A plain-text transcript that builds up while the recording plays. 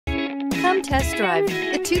Come test drive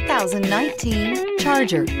the 2019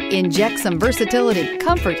 Charger. Inject some versatility,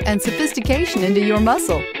 comfort, and sophistication into your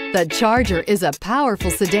muscle. The Charger is a powerful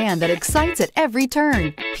sedan that excites at every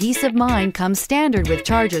turn. Peace of mind comes standard with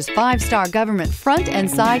Charger's 5-star government front and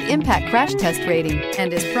side impact crash test rating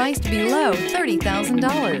and is priced below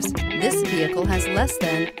 $30,000. This vehicle has less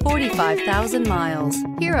than 45,000 miles.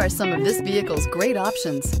 Here are some of this vehicle's great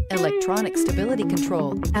options: electronic stability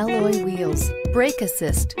control, alloy wheels, brake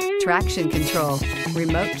assist, traction control,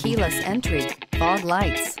 remote keyless entry, fog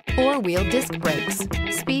lights, 4-wheel disc brakes,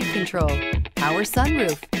 speed control, power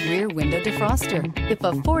sunroof, rear window defroster. If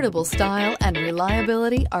affordable style and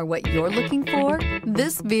reliability are what you're looking for,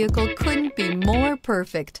 this vehicle couldn't be more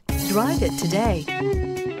perfect. Drive it today.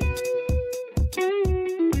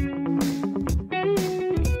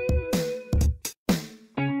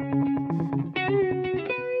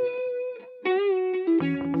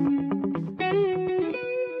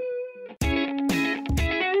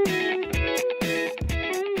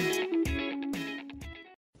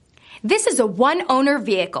 This is a one-owner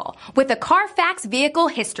vehicle with a Carfax Vehicle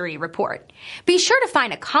History Report. Be sure to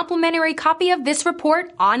find a complimentary copy of this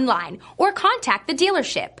report online or contact the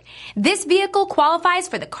dealership. This vehicle qualifies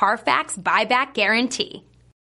for the Carfax Buyback Guarantee.